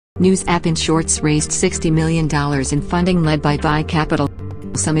News app Inshorts raised $60 million in funding led by Buy Capital.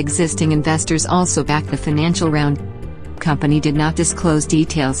 Some existing investors also backed the financial round. Company did not disclose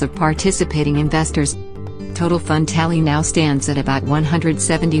details of participating investors. Total fund tally now stands at about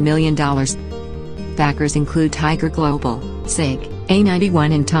 $170 million. Backers include Tiger Global, SIG,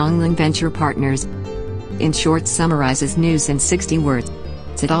 A91 and Tanglin Venture Partners. Inshorts summarizes news in 60 words.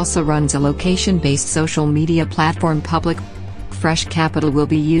 It also runs a location-based social media platform Public. Fresh capital will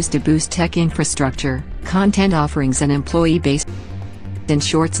be used to boost tech infrastructure, content offerings and employee base.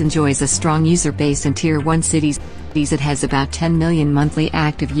 Inshorts enjoys a strong user base in Tier 1 cities. It has about 10 million monthly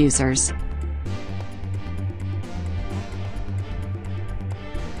active users.